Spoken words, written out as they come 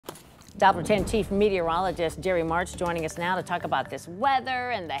Doppler 10 Chief Meteorologist Jerry March joining us now to talk about this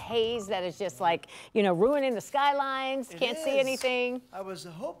weather and the haze that is just like, ruining the skylines. Can't see anything. I was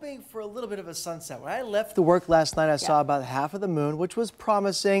hoping for a little bit of a sunset. When I left the work last night, I saw about half of the moon, which was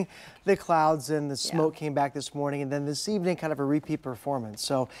promising. The clouds and the smoke came back this morning, and then this evening kind of a repeat performance.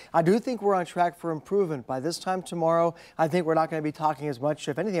 So I do think we're on track for improvement. By this time tomorrow, I think we're not going to be talking as much,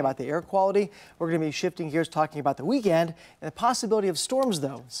 if anything, about the air quality. We're going to be shifting gears, talking about the weekend and the possibility of storms,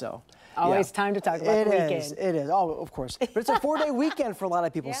 though. So always time to talk about the weekend. It is. Oh, of course. But it's a 4-day weekend for a lot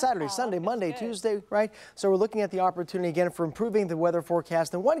of people. Saturday, Sunday, Monday, Tuesday, right? So we're looking at the opportunity again for improving the weather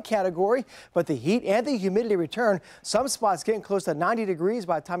forecast in one category, but the heat and the humidity return. Some spots getting close to 90 degrees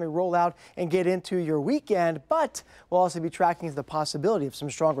by the time we roll out and get into your weekend, but we'll also be tracking the possibility of some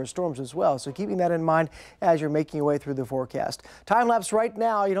stronger storms as well. So keeping that in mind as you're making your way through the forecast. Time lapse right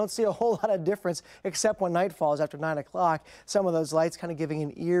now, you don't see a whole lot of difference except when night falls after 9 o'clock. Some of those lights kind of giving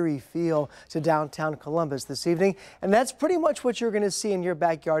an eerie feel to downtown Columbus this evening. And that's pretty much what you're going to see in your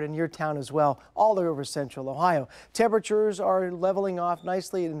backyard in your town as well, all over central Ohio. Temperatures are leveling off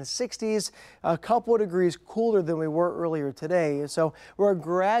nicely in the 60s, a couple of degrees cooler than we were earlier today. So we're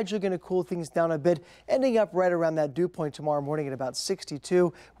gradually going to cool things down a bit, ending up right around that dew point tomorrow morning at about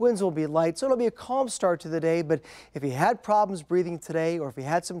 62. Winds will be light, so it'll be a calm start to the day. But if you had problems breathing today, or if you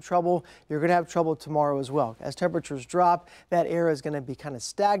had some trouble, you're going to have trouble tomorrow as well. As temperatures drop, that air is going to be kind of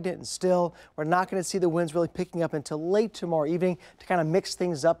stagnant and still. We're not going to see the winds really picking up until late tomorrow evening to kind of mix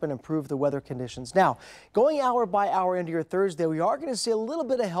things up and improve the weather conditions. Now, going hour by hour into your Thursday, we are going to see a little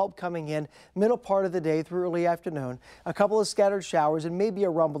bit of help coming in middle part of the day through early afternoon. A couple of scattered showers and maybe a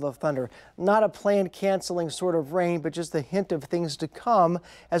rumble of thunder. Not a planned canceling sort of rain, but just a hint of things to come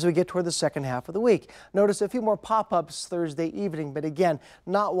as we get toward the second half of the week. Notice a few more pop-ups Thursday evening, but again,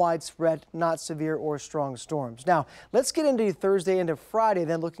 not widespread, not severe or strong storms. Now, let's get into Thursday into Friday,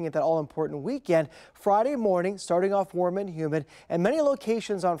 then looking at that all-important weekend. Friday morning, starting off warm and humid, and many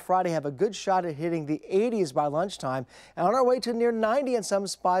locations on Friday have a good shot at hitting the 80s by lunchtime, and on our way to near 90 in some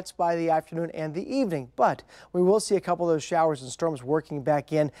spots by the afternoon and the evening. But we will see a couple of those showers and storms working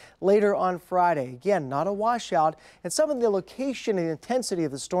back in later on Friday. Again, not a washout, and some of the location and intensity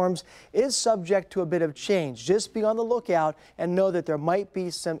of the storms is subject to a bit of change. Just be on the lookout and know that there might be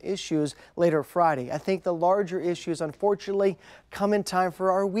some issues later Friday. I think the larger issues, unfortunately, come in time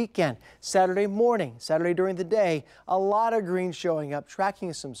for our weekend. Saturday morning, Saturday during the day, a lot of green showing up,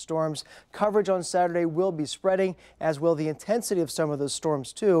 tracking some storms. Coverage on Saturday will be spreading, as will the intensity of some of those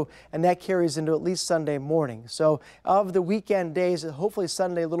storms too, and that carries into at least Sunday morning. So of the weekend days, hopefully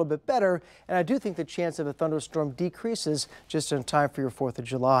Sunday a little bit better, and I do think the chance of a thunderstorm decreases just in time for your 4th of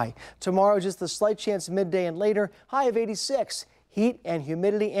July. Tomorrow, just a slight chance midday and later, high of 86. Heat and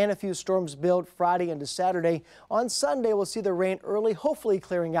humidity and a few storms build Friday into Saturday. On Sunday, we'll see the rain early, hopefully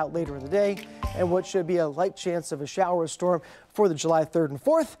clearing out later in the day, and what should be a light chance of a shower or storm for the July 3rd and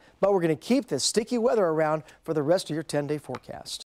 4th. But we're going to keep this sticky weather around for the rest of your 10-day forecast.